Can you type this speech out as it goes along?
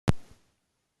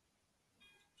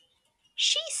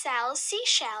She sells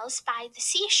seashells by the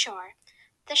seashore.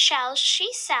 The shells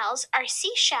she sells are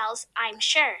seashells, I'm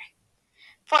sure.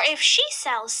 For if she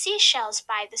sells seashells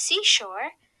by the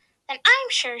seashore, then I'm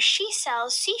sure she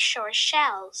sells seashore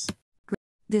shells.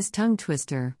 This tongue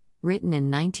twister, written in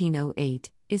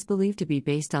 1908, is believed to be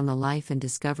based on the life and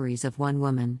discoveries of one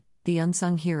woman, the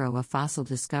unsung hero of fossil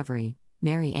discovery,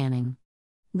 Mary Anning.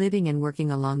 Living and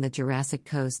working along the Jurassic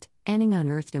coast, Anning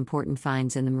unearthed important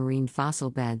finds in the marine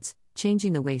fossil beds,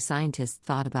 changing the way scientists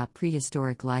thought about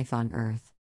prehistoric life on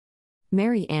Earth.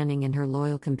 Mary Anning and her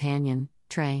loyal companion,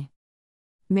 Trey.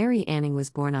 Mary Anning was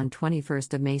born on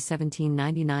 21st of May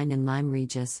 1799 in Lyme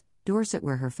Regis, Dorset,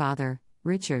 where her father,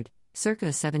 Richard, circa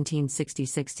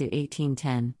 1766 to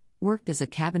 1810, worked as a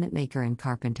cabinetmaker and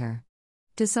carpenter.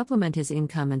 To supplement his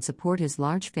income and support his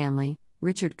large family,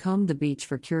 Richard combed the beach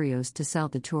for curios to sell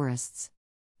to tourists.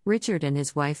 Richard and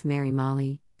his wife Mary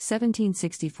Molly,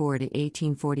 1764 to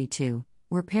 1842,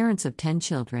 were parents of 10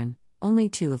 children, only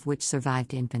 2 of which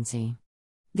survived infancy.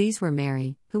 These were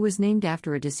Mary, who was named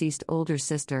after a deceased older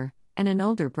sister, and an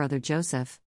older brother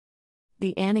Joseph.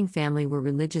 The Anning family were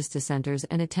religious dissenters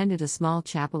and attended a small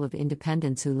chapel of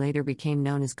independents who later became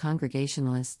known as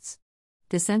Congregationalists.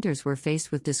 Dissenters were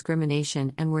faced with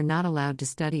discrimination and were not allowed to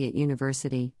study at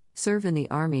university, serve in the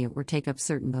army, or take up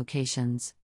certain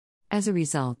vocations. As a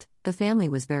result, the family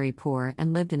was very poor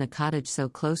and lived in a cottage so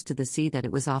close to the sea that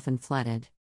it was often flooded.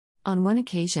 On one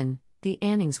occasion, the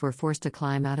Annings were forced to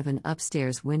climb out of an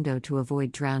upstairs window to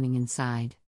avoid drowning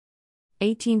inside.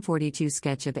 1842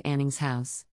 sketch of Anning's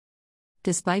house.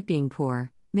 Despite being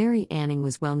poor, Mary Anning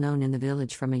was well known in the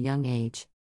village from a young age.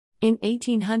 In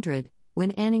 1800,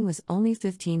 when Anning was only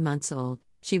 15 months old,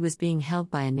 she was being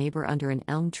held by a neighbor under an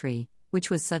elm tree, which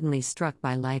was suddenly struck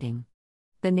by lightning.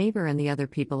 The neighbor and the other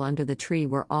people under the tree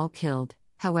were all killed.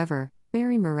 However,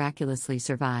 Mary miraculously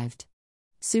survived.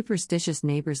 Superstitious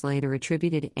neighbors later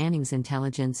attributed Anning's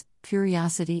intelligence,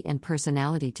 curiosity, and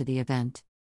personality to the event.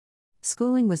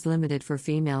 Schooling was limited for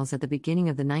females at the beginning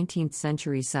of the 19th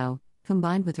century, so,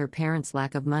 combined with her parents'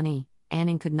 lack of money,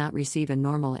 Anning could not receive a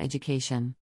normal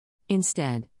education.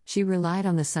 Instead, she relied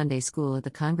on the Sunday school at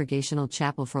the Congregational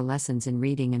Chapel for lessons in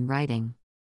reading and writing.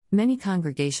 Many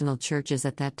Congregational churches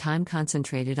at that time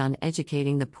concentrated on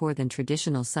educating the poor than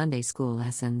traditional Sunday school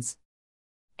lessons.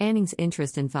 Anning's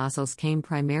interest in fossils came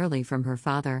primarily from her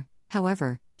father,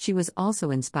 however, she was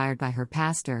also inspired by her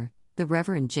pastor, the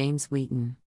Reverend James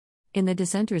Wheaton. In the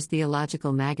Dissenters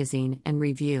Theological Magazine and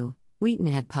Review, Wheaton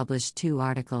had published 2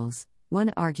 articles,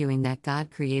 one arguing that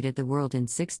God created the world in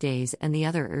 6 days and the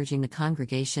other urging the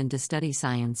congregation to study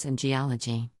science and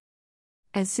geology.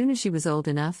 As soon as she was old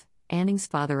enough, Anning's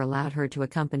father allowed her to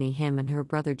accompany him and her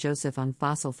brother Joseph on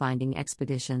fossil-finding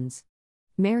expeditions.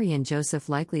 Mary and Joseph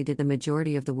likely did the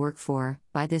majority of the work for,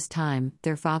 by this time,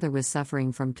 their father was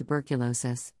suffering from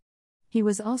tuberculosis. He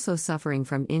was also suffering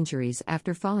from injuries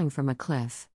after falling from a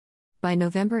cliff. By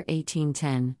November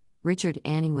 1810, Richard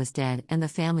Anning was dead and the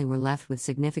family were left with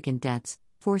significant debts,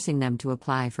 forcing them to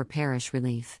apply for parish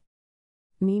relief.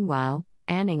 Meanwhile,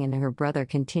 Anning and her brother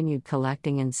continued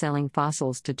collecting and selling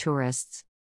fossils to tourists.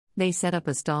 They set up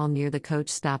a stall near the coach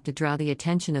stop to draw the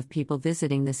attention of people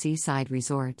visiting the seaside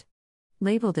resort.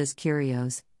 Labeled as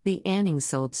curios, the Annings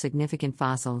sold significant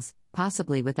fossils,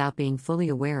 possibly without being fully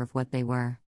aware of what they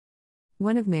were.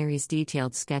 One of Mary's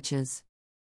detailed sketches.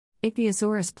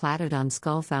 Ichthyosaurus platodon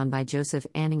skull found by Joseph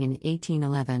Anning in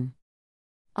 1811.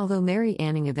 Although Mary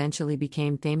Anning eventually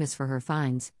became famous for her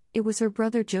finds, it was her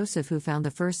brother Joseph who found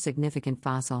the first significant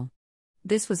fossil.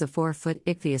 This was a 4-foot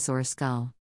ichthyosaur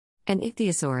skull. An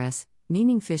ichthyosaurus,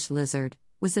 meaning fish lizard,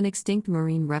 was an extinct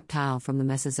marine reptile from the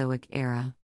Mesozoic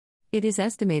era. It is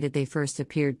estimated they first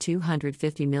appeared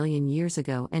 250 million years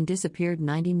ago and disappeared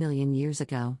 90 million years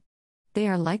ago. They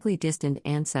are likely distant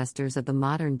ancestors of the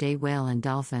modern-day whale and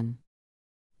dolphin.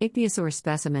 Ichthyosaur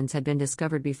specimens had been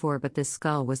discovered before, but this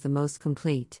skull was the most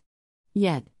complete.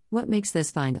 Yet, what makes this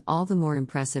find all the more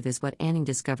impressive is what Anning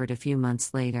discovered a few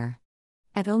months later.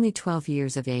 At only 12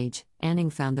 years of age, Anning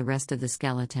found the rest of the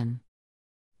skeleton.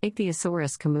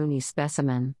 Ichthyosaurus comuni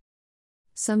specimen.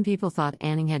 Some people thought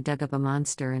Anning had dug up a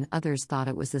monster and others thought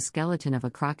it was the skeleton of a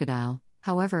crocodile.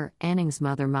 However, Anning's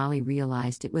mother Molly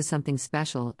realized it was something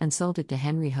special and sold it to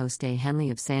Henry Hoste Henley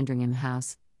of Sandringham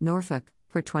House, Norfolk,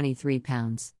 for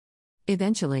 £23.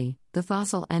 Eventually, the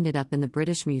fossil ended up in the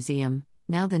British Museum,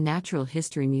 now the Natural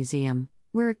History Museum,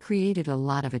 where it created a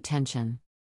lot of attention.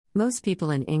 Most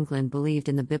people in England believed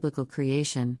in the biblical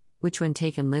creation, which when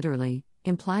taken literally,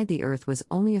 implied the earth was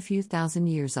only a few thousand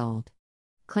years old.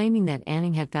 Claiming that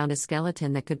Anning had found a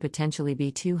skeleton that could potentially be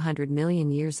 200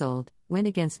 million years old, went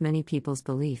against many people's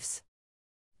beliefs.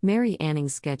 Mary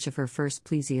Anning's sketch of her first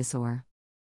plesiosaur.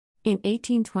 In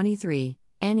 1823,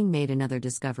 Anning made another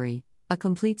discovery, a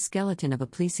complete skeleton of a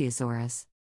plesiosaurus.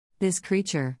 This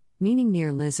creature, meaning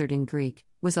near lizard in Greek,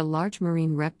 was a large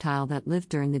marine reptile that lived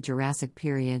during the Jurassic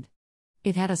period.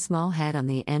 It had a small head on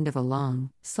the end of a long,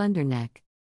 slender neck.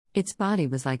 Its body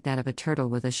was like that of a turtle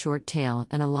with a short tail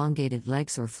and elongated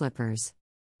legs or flippers.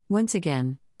 Once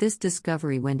again, this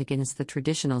discovery went against the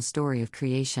traditional story of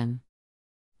creation.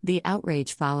 The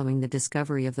outrage following the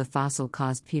discovery of the fossil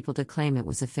caused people to claim it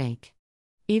was a fake.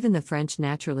 Even the French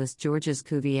naturalist Georges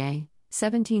Cuvier,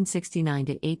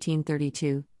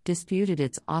 1769–1832, disputed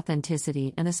its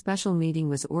authenticity, and a special meeting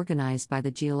was organized by the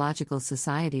Geological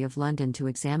Society of London to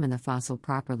examine the fossil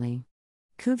properly.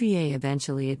 Cuvier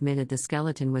eventually admitted the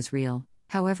skeleton was real.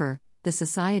 However, the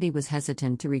society was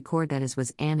hesitant to record that it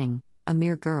was Anning, a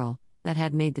mere girl, that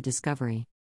had made the discovery.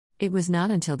 It was not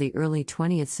until the early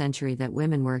 20th century that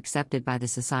women were accepted by the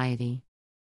society.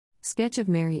 Sketch of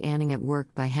Mary Anning at work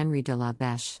by Henry de la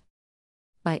Beche.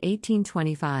 By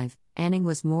 1825, Anning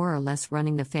was more or less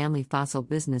running the family fossil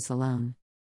business alone.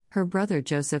 Her brother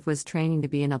Joseph was training to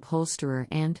be an upholsterer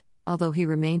and, although he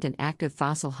remained an active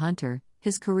fossil hunter,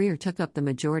 his career took up the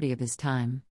majority of his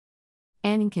time.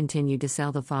 Anning continued to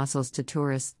sell the fossils to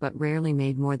tourists but rarely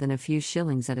made more than a few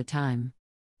shillings at a time.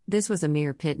 This was a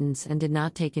mere pittance and did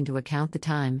not take into account the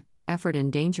time, effort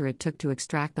and danger it took to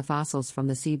extract the fossils from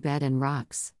the seabed and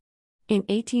rocks. In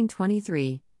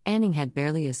 1823, Anning had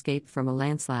barely escaped from a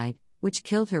landslide, which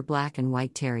killed her black and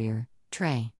white terrier,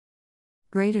 Trey.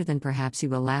 Greater than perhaps you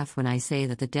will laugh when I say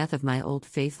that the death of my old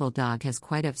faithful dog has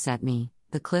quite upset me,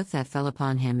 the cliff that fell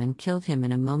upon him and killed him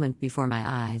in a moment before my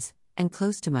eyes, and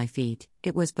close to my feet,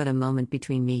 it was but a moment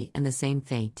between me and the same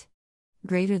fate.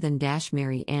 Greater than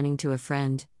Mary Anning to a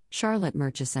friend, Charlotte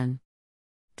Murchison.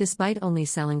 Despite only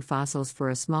selling fossils for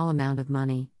a small amount of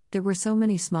money, there were so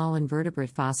many small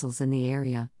invertebrate fossils in the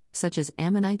area, such as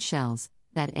ammonite shells,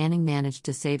 that Anning managed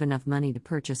to save enough money to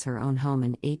purchase her own home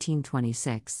in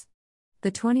 1826.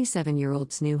 The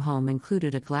 27-year-old's new home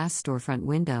included a glass storefront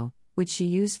window, which she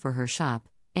used for her shop,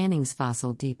 Anning's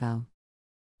Fossil Depot.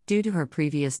 Due to her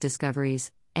previous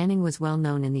discoveries, Anning was well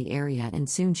known in the area and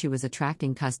soon she was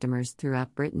attracting customers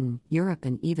throughout Britain, Europe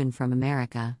and even from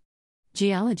America.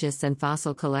 Geologists and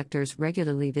fossil collectors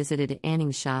regularly visited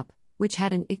Anning's shop, which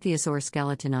had an ichthyosaur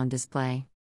skeleton on display.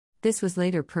 This was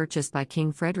later purchased by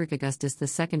King Frederick Augustus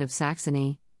II of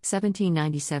Saxony,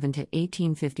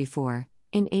 1797–1854,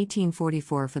 in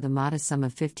 1844 for the modest sum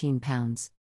of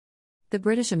 £15. The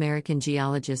British-American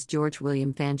geologist George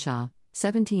William Fanshawe,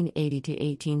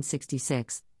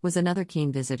 1780–1866, was another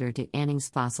keen visitor to Anning's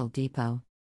Fossil Depot.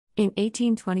 In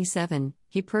 1827,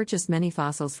 he purchased many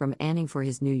fossils from Anning for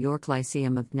his New York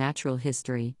Lyceum of Natural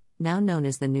History, now known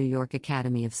as the New York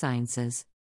Academy of Sciences.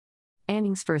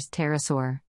 Anning's first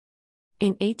pterosaur.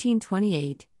 In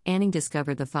 1828, Anning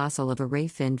discovered the fossil of a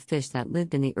ray-finned fish that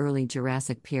lived in the early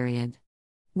Jurassic period.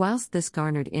 Whilst this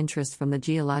garnered interest from the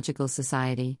Geological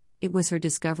Society, it was her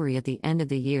discovery at the end of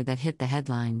the year that hit the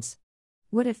headlines.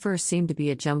 What at first seemed to be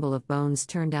a jumble of bones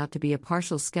turned out to be a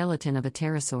partial skeleton of a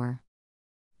pterosaur.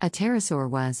 A pterosaur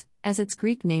was, as its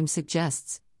Greek name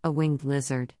suggests, a winged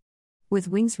lizard. With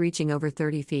wings reaching over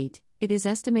 30 feet, it is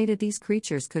estimated these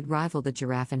creatures could rival the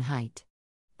giraffe in height.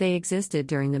 They existed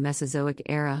during the Mesozoic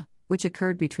era, which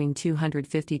occurred between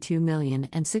 252 million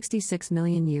and 66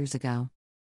 million years ago.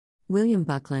 William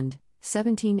Buckland,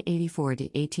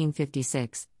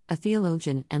 1784–1856, a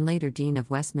theologian and later Dean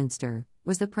of Westminster,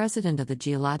 was the president of the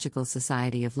Geological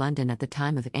Society of London at the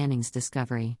time of Anning's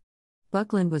discovery.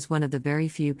 Buckland was one of the very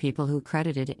few people who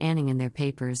credited Anning in their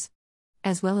papers.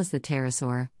 As well as the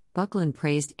pterosaur, Buckland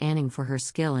praised Anning for her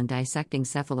skill in dissecting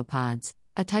cephalopods,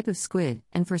 a type of squid,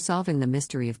 and for solving the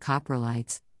mystery of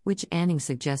coprolites, which Anning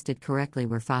suggested correctly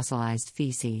were fossilized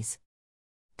feces.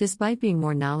 Despite being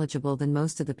more knowledgeable than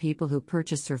most of the people who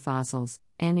purchased her fossils,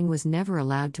 Anning was never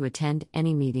allowed to attend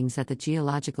any meetings at the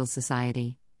Geological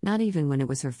Society, not even when it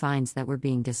was her finds that were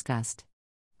being discussed.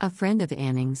 A friend of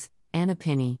Anning's, Anna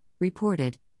Pinney,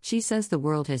 reported, "She says the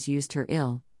world has used her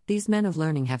ill, these men of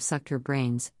learning have sucked her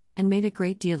brains, and made a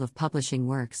great deal of publishing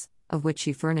works, of which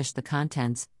she furnished the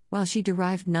contents, while she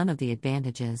derived none of the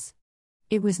advantages."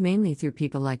 It was mainly through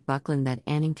people like Buckland that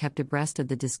Anning kept abreast of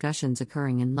the discussions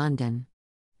occurring in London.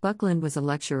 Buckland was a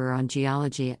lecturer on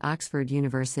geology at Oxford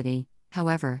University,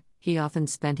 however, he often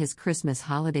spent his Christmas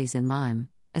holidays in Lyme,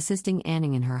 assisting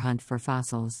Anning in her hunt for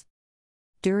fossils.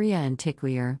 Duria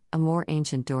Antiquaire, a more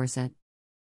ancient Dorset.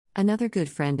 Another good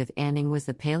friend of Anning was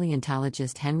the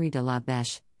paleontologist Henry de la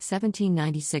Beche,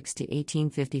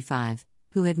 1796–1855,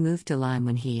 who had moved to Lyme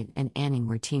when he and Anning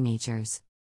were teenagers.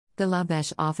 De la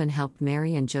Beche often helped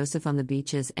Mary and Joseph on the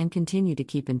beaches and continued to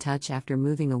keep in touch after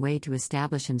moving away to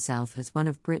establish himself as one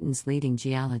of Britain's leading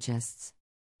geologists.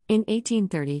 In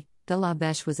 1830, de la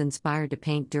Beche was inspired to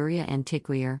paint Duria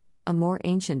Antiquaire, a more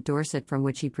ancient Dorset from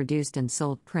which he produced and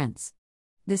sold prints.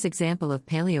 This example of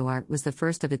paleoart was the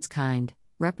first of its kind,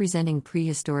 representing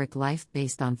prehistoric life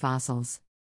based on fossils.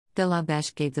 De la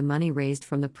Beche gave the money raised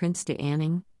from the prints to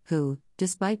Anning, who,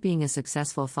 despite being a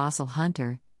successful fossil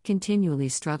hunter, continually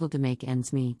struggled to make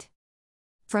ends meet.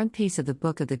 Frontpiece of the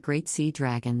Book of the Great Sea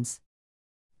Dragons.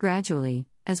 Gradually,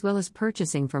 as well as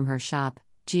purchasing from her shop,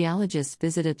 geologists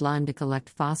visited Lyme to collect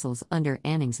fossils under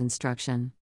Anning's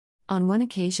instruction. On one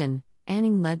occasion,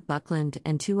 Anning led Buckland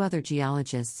and two other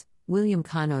geologists, William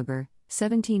Conover,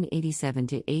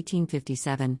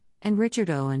 1787–1857, and Richard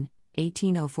Owen,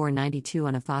 1804–92,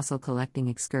 on a fossil collecting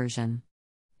excursion.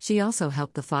 She also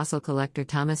helped the fossil collector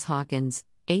Thomas Hawkins,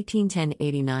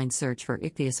 1810–89, search for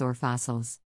ichthyosaur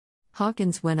fossils.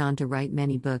 Hawkins went on to write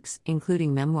many books,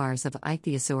 including memoirs of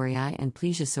Ichthyosauria and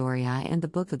Plesiosauria and the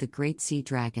Book of the Great Sea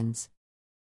Dragons.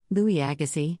 Louis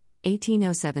Agassiz,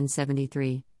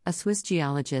 1807–73, a Swiss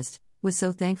geologist, was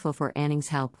so thankful for Anning's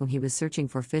help when he was searching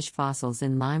for fish fossils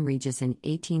in Lyme Regis in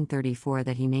 1834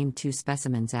 that he named two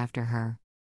specimens after her.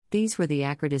 These were the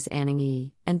Acridus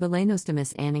anningi and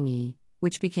Balanostomus anningi,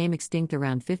 which became extinct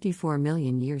around 54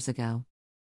 million years ago.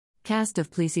 Cast of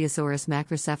Plesiosaurus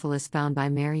macrocephalus found by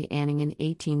Mary Anning in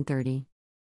 1830.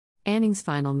 Anning's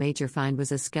final major find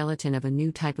was a skeleton of a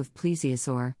new type of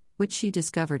plesiosaur, which she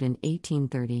discovered in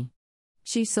 1830.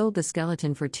 She sold the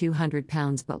skeleton for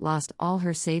 £200 but lost all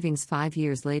her savings 5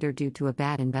 years later due to a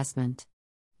bad investment.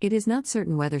 It is not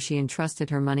certain whether she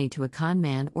entrusted her money to a con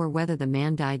man or whether the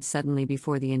man died suddenly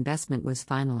before the investment was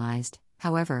finalized.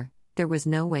 However, there was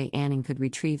no way Anning could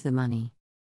retrieve the money.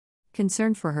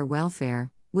 Concerned for her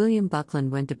welfare, William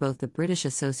Buckland went to both the British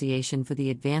Association for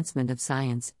the Advancement of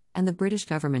Science and the British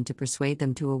government to persuade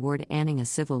them to award Anning a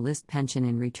civil list pension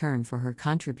in return for her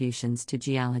contributions to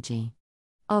geology.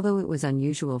 Although it was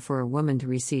unusual for a woman to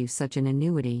receive such an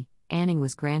annuity, Anning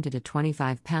was granted a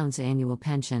 £25 annual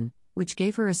pension, which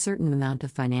gave her a certain amount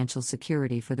of financial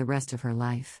security for the rest of her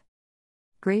life.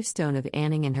 Gravestone of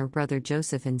Anning and her brother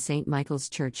Joseph in St. Michael's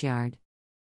Churchyard.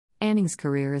 Anning's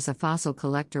career as a fossil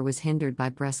collector was hindered by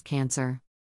breast cancer.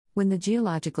 When the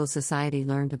Geological Society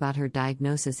learned about her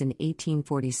diagnosis in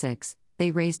 1846,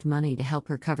 they raised money to help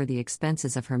her cover the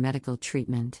expenses of her medical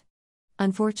treatment.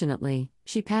 Unfortunately,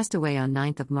 she passed away on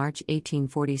 9 March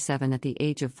 1847 at the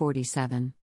age of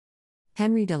 47.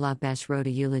 Henry de la Beche wrote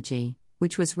a eulogy,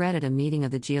 which was read at a meeting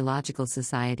of the Geological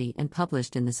Society and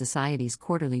published in the Society's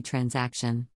quarterly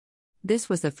transaction. This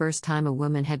was the first time a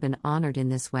woman had been honored in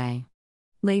this way.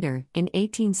 Later, in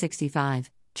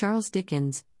 1865, Charles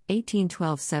Dickens,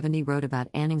 1812–70, wrote about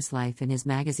Anning's life in his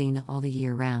magazine All the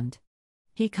Year Round.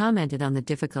 He commented on the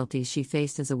difficulties she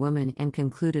faced as a woman and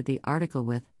concluded the article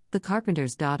with, "The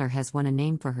carpenter's daughter has won a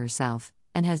name for herself,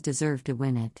 and has deserved to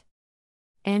win it."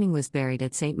 Anning was buried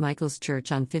at St. Michael's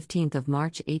Church on 15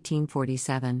 March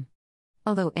 1847.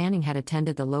 Although Anning had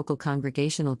attended the local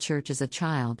Congregational church as a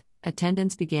child,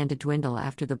 attendance began to dwindle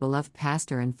after the beloved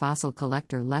pastor and fossil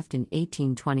collector left in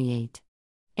 1828.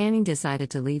 Anning decided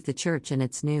to leave the church and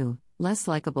its new, less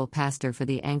likable pastor for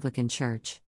the Anglican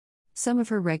Church. Some of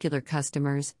her regular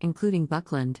customers, including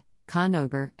Buckland,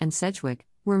 Conover, and Sedgwick,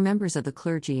 were members of the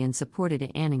clergy and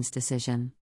supported Anning's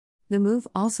decision. The move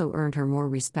also earned her more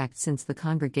respect since the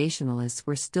Congregationalists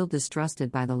were still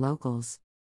distrusted by the locals.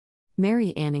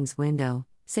 Mary Anning's window,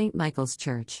 St. Michael's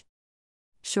Church.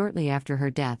 Shortly after her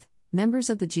death, members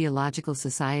of the Geological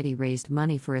Society raised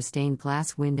money for a stained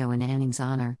glass window in Anning's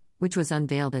honor, which was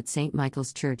unveiled at St.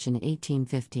 Michael's Church in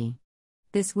 1850.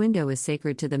 This window is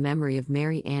sacred to the memory of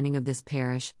Mary Anning of this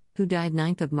parish, who died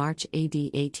 9 March AD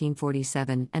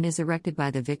 1847, and is erected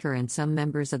by the vicar and some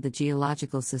members of the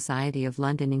Geological Society of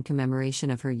London in commemoration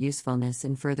of her usefulness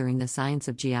in furthering the science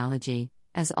of geology,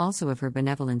 as also of her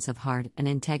benevolence of heart and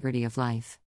integrity of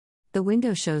life. The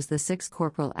window shows the 6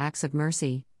 corporal acts of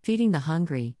mercy: feeding the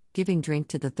hungry, giving drink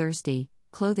to the thirsty,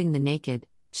 clothing the naked,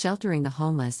 sheltering the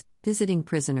homeless, visiting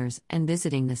prisoners, and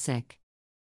visiting the sick.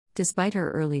 Despite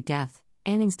her early death,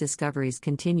 Anning's discoveries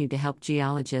continued to help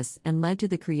geologists and led to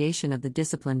the creation of the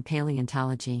discipline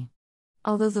paleontology.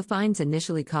 Although the finds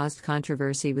initially caused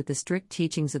controversy with the strict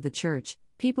teachings of the Church,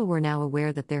 people were now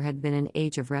aware that there had been an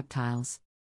age of reptiles.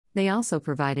 They also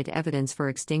provided evidence for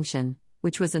extinction,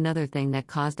 which was another thing that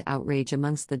caused outrage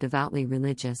amongst the devoutly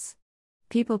religious.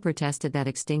 People protested that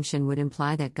extinction would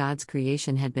imply that God's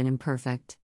creation had been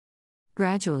imperfect.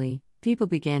 Gradually, People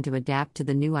began to adapt to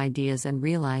the new ideas and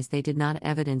realized they did not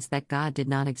evidence that God did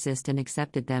not exist and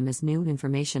accepted them as new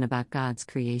information about God's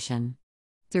creation.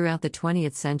 Throughout the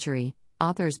 20th century,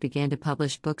 authors began to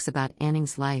publish books about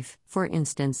Anning's life, for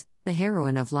instance, The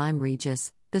Heroine of Lyme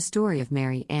Regis, The Story of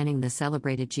Mary Anning the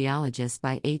Celebrated Geologist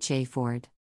by H.A. Ford.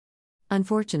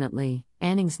 Unfortunately,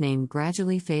 Anning's name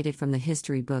gradually faded from the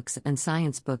history books and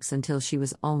science books until she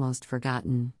was almost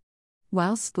forgotten.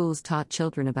 While schools taught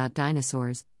children about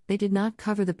dinosaurs, they did not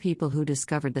cover the people who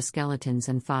discovered the skeletons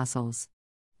and fossils.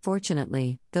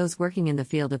 Fortunately, those working in the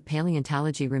field of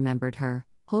paleontology remembered her,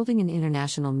 holding an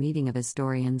international meeting of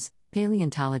historians,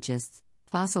 paleontologists,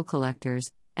 fossil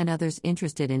collectors, and others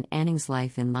interested in Anning's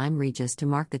life in Lyme Regis to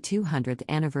mark the 200th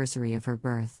anniversary of her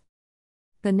birth.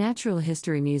 The Natural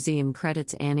History Museum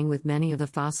credits Anning with many of the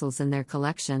fossils in their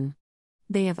collection.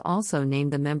 They have also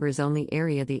named the members-only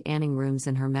area the Anning Rooms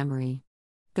in her memory.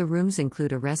 The rooms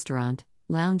include a restaurant,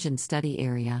 lounge and study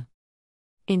area.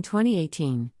 In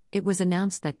 2018, it was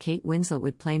announced that Kate Winslet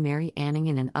would play Mary Anning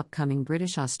in an upcoming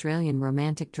British-Australian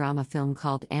romantic drama film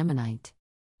called Ammonite.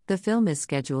 The film is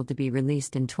scheduled to be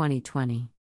released in 2020.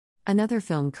 Another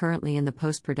film currently in the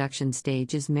post-production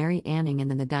stage is Mary Anning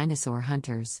and the Dinosaur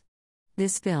Hunters.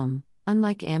 This film,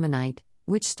 unlike Ammonite,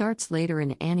 which starts later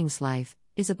in Anning's life,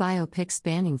 is a biopic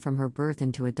spanning from her birth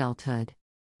into adulthood.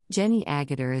 Jenny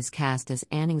Agutter is cast as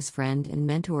Anning's friend and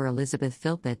mentor Elizabeth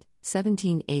Philpott,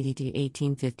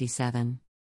 1780–1857.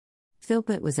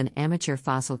 Philpott was an amateur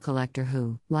fossil collector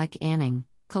who, like Anning,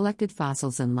 collected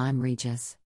fossils in Lyme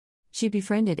Regis. She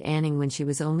befriended Anning when she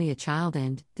was only a child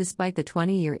and, despite the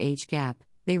 20-year age gap,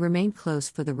 they remained close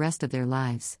for the rest of their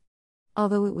lives.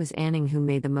 Although it was Anning who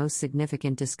made the most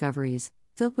significant discoveries,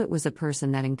 Philpott was a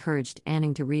person that encouraged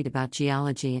Anning to read about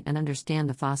geology and understand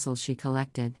the fossils she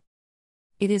collected.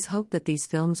 It is hoped that these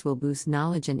films will boost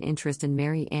knowledge and interest in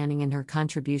Mary Anning and her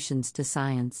contributions to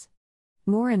science.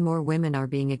 More and more women are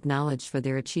being acknowledged for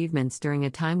their achievements during a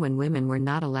time when women were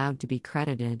not allowed to be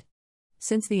credited.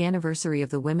 Since the anniversary of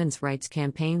the women's rights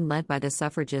campaign led by the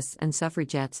suffragists and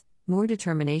suffragettes, more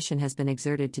determination has been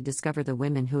exerted to discover the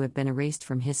women who have been erased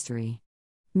from history.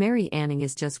 Mary Anning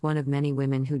is just one of many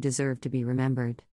women who deserve to be remembered.